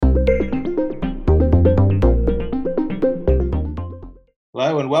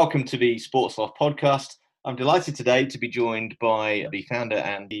Hello and welcome to the Sports Loft podcast. I'm delighted today to be joined by the founder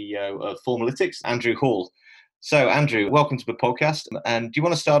and CEO of Formalytics, Andrew Hall. So, Andrew, welcome to the podcast. And do you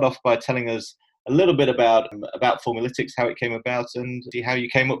want to start off by telling us a little bit about Formalytics, how it came about, and how you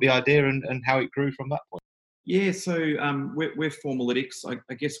came up with the idea and how it grew from that point? Yeah, so we're Formalytics.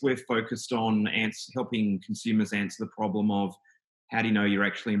 I guess we're focused on helping consumers answer the problem of how do you know you're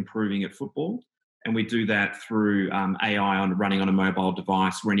actually improving at football. And we do that through AI running on a mobile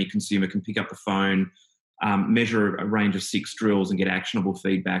device where any consumer can pick up the phone, measure a range of 6 drills and get actionable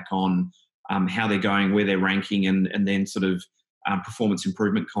feedback on how they're going, where they're ranking, and then sort of performance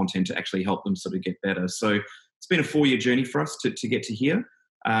improvement content to actually help them sort of get better. So it's been a 4-year journey for us to get to here.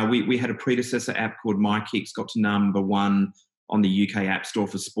 We had a predecessor app called MyKicks, got to number 1 on the UK App Store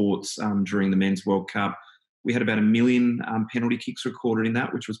for sports during the Men's World Cup. We had about 1 million penalty kicks recorded in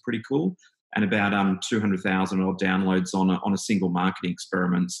that, which was pretty cool, and about 200,000 odd downloads on a single marketing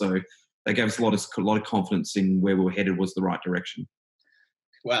experiment. So that gave us a lot of confidence in where we were headed was the right direction.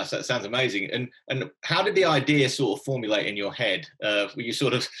 Wow, so that sounds amazing. And how did the idea sort of formulate in your head? Were you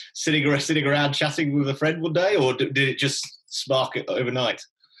sort of sitting around chatting with a friend one day, or did it just spark it overnight?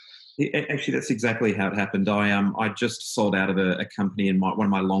 Actually, that's exactly how it happened. I just sold out of a company, and one of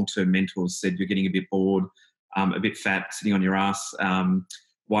my long-term mentors said, "You're getting a bit bored, a bit fat, sitting on your ass.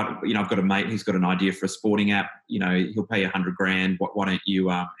 I've got a mate who's got an idea for a sporting app. He'll pay you $100,000. Why don't you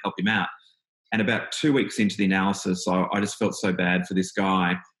help him out?" And about 2 weeks into the analysis, I just felt so bad for this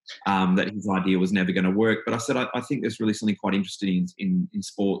guy that his idea was never going to work. But I said, I think there's really something quite interesting in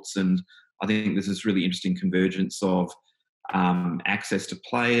sports, and I think there's this really interesting convergence of access to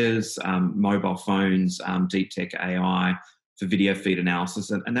players, mobile phones, deep tech AI for video feed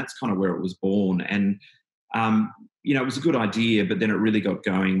analysis, and that's kind of where it was born. And it was a good idea, but then it really got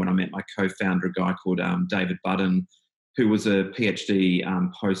going when I met my co-founder, a guy called David Budden, who was a PhD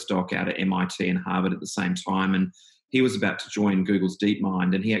postdoc out at MIT and Harvard at the same time. And he was about to join Google's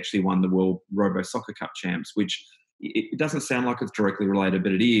DeepMind, and he actually won the World Robo Soccer Cup champs, which it doesn't sound like it's directly related,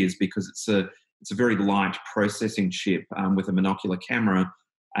 but it is, because it's a very light processing chip with a monocular camera,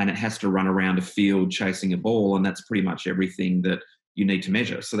 and it has to run around a field chasing a ball, and that's pretty much everything that you need to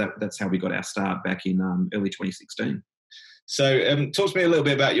measure. So that's how we got our start back in early 2016. So talk to me a little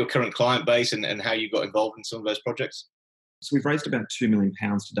bit about your current client base and how you got involved in some of those projects. So we've raised about £2 million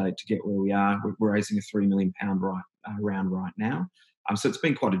to date to get where we are. We're raising a £3 million round right now. So it's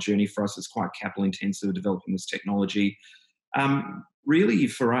been quite a journey for us. It's quite capital intensive developing this technology. Really,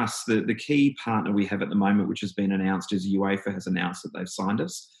 for us, the key partner we have at the moment, which has been announced, is UEFA has announced that they've signed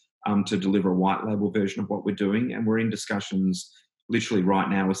us to deliver a white label version of what we're doing. And we're in discussions literally right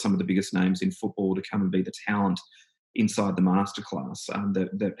now with some of the biggest names in football to come and be the talent inside the masterclass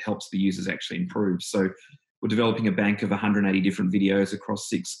that helps the users actually improve. So we're developing a bank of 180 different videos across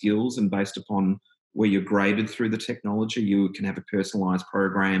 6 skills, and based upon where you're graded through the technology, you can have a personalised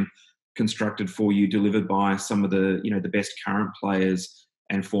program constructed for you, delivered by some of the best current players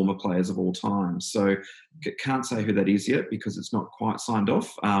and former players of all time. So can't say who that is yet because it's not quite signed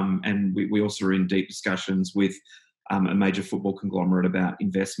off. And we also are in deep discussions with a major football conglomerate about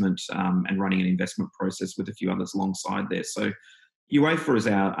investment and running an investment process with a few others alongside there. So UEFA is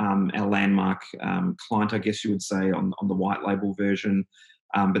our landmark client, I guess you would say, on the white label version.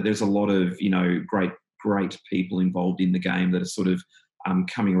 But there's a lot of great people involved in the game that are sort of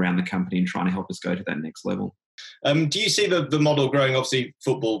coming around the company and trying to help us go to that next level. Do you see the model growing, obviously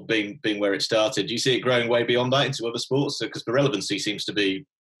football being where it started, do you see it growing way beyond that into other sports? Because the relevancy seems to be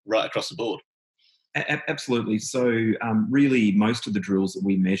right across the board. Absolutely. So really most of the drills that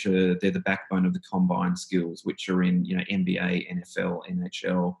we measure, they're the backbone of the combined skills, which are in NBA, NFL,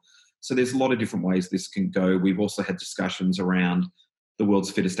 NHL. So there's a lot of different ways this can go. We've also had discussions around the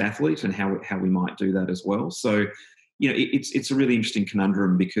world's fittest athlete and how we might do that as well. So it's a really interesting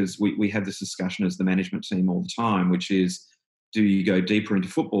conundrum because we have this discussion as the management team all the time, which is, do you go deeper into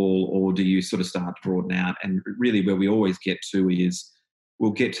football or do you sort of start to broaden out? And really where we always get to is we'll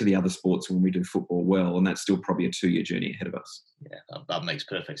get to the other sports when we do football well, and that's still probably a 2-year journey ahead of us. Yeah, that makes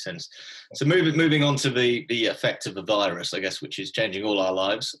perfect sense. So moving on to the effect of the virus, I guess, which is changing all our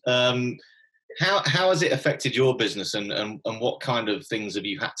lives. How has it affected your business, and what kind of things have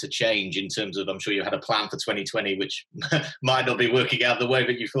you had to change in terms of, I'm sure you had a plan for 2020, which might not be working out the way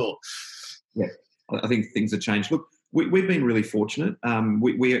that you thought? Yeah, I think things have changed. Look, we've been really fortunate.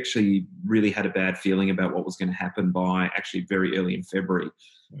 We actually really had a bad feeling about what was going to happen by actually very early in February.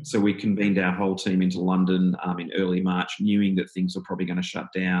 So we convened our whole team into London in early March, knowing that things were probably going to shut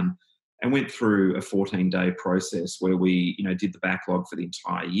down, and went through a 14-day process where we did the backlog for the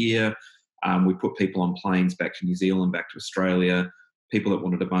entire year. We put people on planes back to New Zealand, back to Australia, People that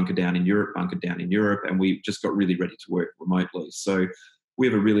wanted to bunker down in Europe, bunkered down in Europe, and we just got really ready to work remotely. So we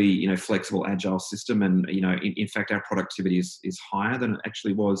have a really, flexible, agile system, and in fact, our productivity is higher than it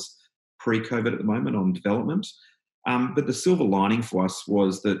actually was pre-COVID at the moment on development. But the silver lining for us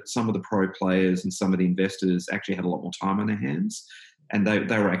was that some of the pro players and some of the investors actually had a lot more time on their hands, and they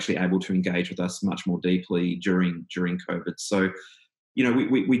were actually able to engage with us much more deeply during COVID. So,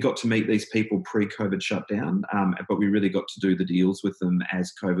 we got to meet these people pre-COVID shutdown, but we really got to do the deals with them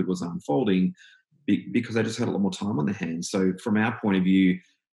as COVID was unfolding because they just had a lot more time on their hands. So from our point of view,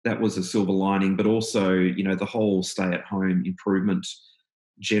 that was a silver lining, but also, the whole stay-at-home improvement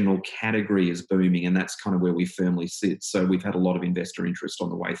general category is booming, and that's kind of where we firmly sit. So we've had a lot of investor interest on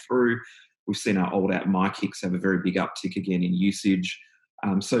the way through. We've seen our old app MyKicks have a very big uptick again in usage.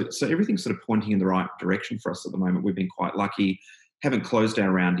 So everything's sort of pointing in the right direction for us at the moment. We've been quite lucky. Haven't closed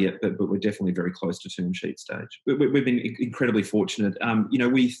our round yet, but we're definitely very close to term sheet stage. We've been incredibly fortunate.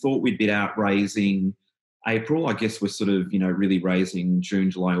 We thought we'd be out raising April. I guess we're sort of, really raising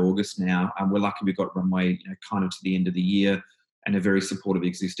June, July, August now. We're lucky we've got runway, kind of to the end of the year, and a very supportive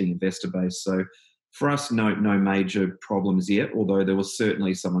existing investor base. So for us, no major problems yet, although there was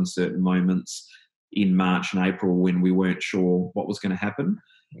certainly some uncertain moments in March and April when we weren't sure what was going to happen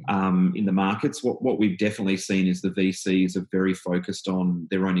in the markets. What we've definitely seen is the VCs are very focused on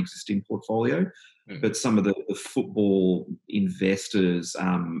their own existing portfolio, but some of the football investors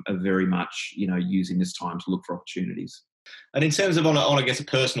are very much, using this time to look for opportunities. And in terms of on I guess a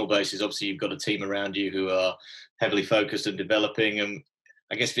personal basis, obviously you've got a team around you who are heavily focused and developing, and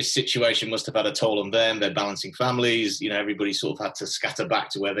I guess this situation must have had a toll on them. They're balancing families, everybody sort of had to scatter back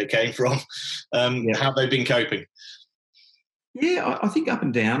to where they came from. How have they been coping? Yeah, I think up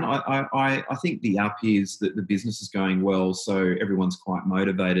and down. I think the up is that the business is going well, so everyone's quite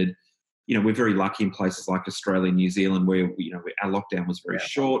motivated. We're very lucky in places like Australia and New Zealand where our lockdown was very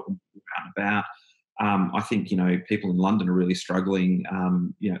short and we were out and about. I think, people in London are really struggling.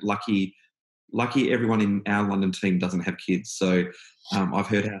 Lucky everyone in our London team doesn't have kids. So I've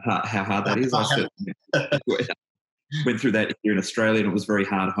heard how hard that is. I certainly went through that here in Australia, and it was very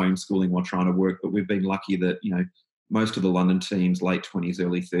hard homeschooling while trying to work. But we've been lucky that, most of the London teams, late 20s,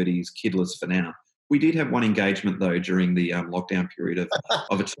 early 30s, kidless for now. We did have one engagement, though, during the lockdown period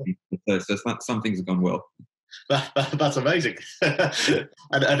of a team. So some things have gone well. That's amazing.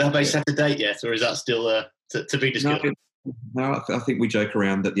 and have they set a date yet, or is that still to be discussed? No, I think we joke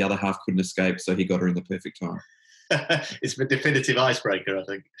around that the other half couldn't escape, so he got her in the perfect time. It's the definitive icebreaker, I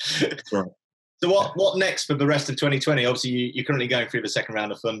think. That's right. So what next for the rest of 2020? Obviously, you're currently going through the second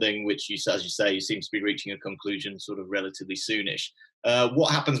round of funding, which, as you say, seems to be reaching a conclusion sort of relatively soonish.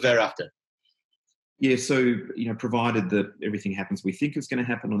 What happens thereafter? Yeah, so, provided that everything happens we think is going to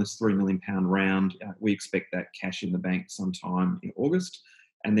happen on this £3 million round, we expect that cash in the bank sometime in August.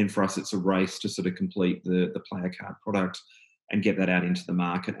 And then for us, it's a race to sort of complete the player card product and get that out into the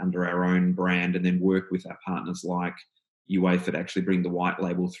market under our own brand, and then work with our partners like UEFA to actually bring the white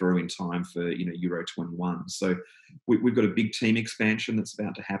label through in time for, Euro 21. So we've got a big team expansion that's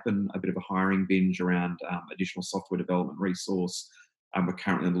about to happen, a bit of a hiring binge around additional software development resource. We're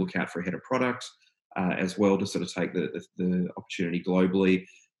currently on the lookout for a head of product as well to sort of take the opportunity globally.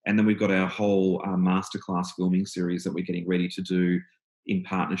 And then we've got our whole masterclass filming series that we're getting ready to do in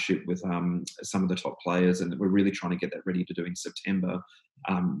partnership with some of the top players, and we're really trying to get that ready to do in September.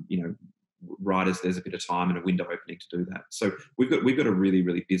 Right as there's a bit of time and a window opening to do that. So we've got a really,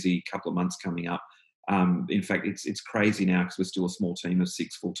 really busy couple of months coming up. In fact, it's crazy now because we're still a small team of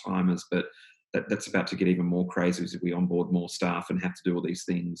 6 full-timers, but that's about to get even more crazy as we onboard more staff and have to do all these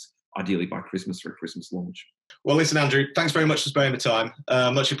things, ideally by Christmas for a Christmas launch. Well, listen, Andrew, thanks very much for sparing the time.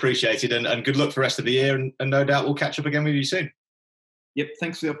 Much appreciated, and good luck for the rest of the year, and no doubt we'll catch up again with you soon. Yep,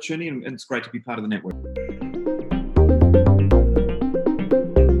 thanks for the opportunity, and it's great to be part of the network.